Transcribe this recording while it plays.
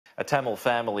A Tamil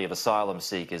family of asylum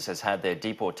seekers has had their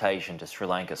deportation to Sri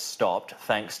Lanka stopped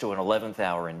thanks to an 11th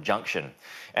hour injunction.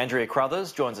 Andrea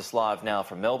Crothers joins us live now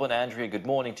from Melbourne. Andrea, good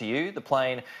morning to you. The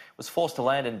plane was forced to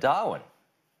land in Darwin.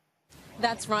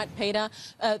 That's right, Peter.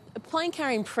 A plane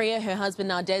carrying Priya, her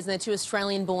husband Nardez, and their two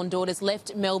Australian-born daughters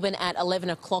left Melbourne at 11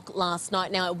 o'clock last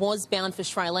night. Now, it was bound for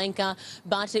Sri Lanka,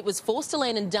 but it was forced to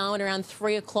land in Darwin around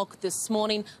 3 o'clock this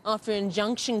morning after an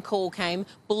injunction call came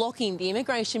blocking the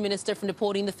immigration minister from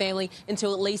deporting the family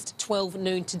until at least 12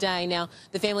 noon today. Now,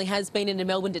 the family has been in a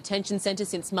Melbourne detention centre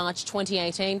since March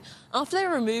 2018 after they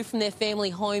were removed from their family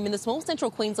home in the small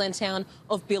central Queensland town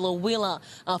of Billawilla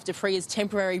after Priya's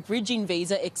temporary bridging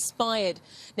visa expired.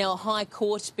 Now, a High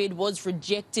Court bid was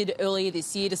rejected earlier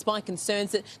this year despite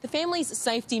concerns that the family's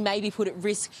safety may be put at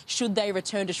risk should they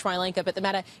return to Sri Lanka, but the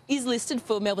matter is listed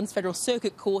for Melbourne's Federal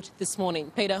Circuit Court this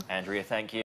morning. Peter. Andrea, thank you.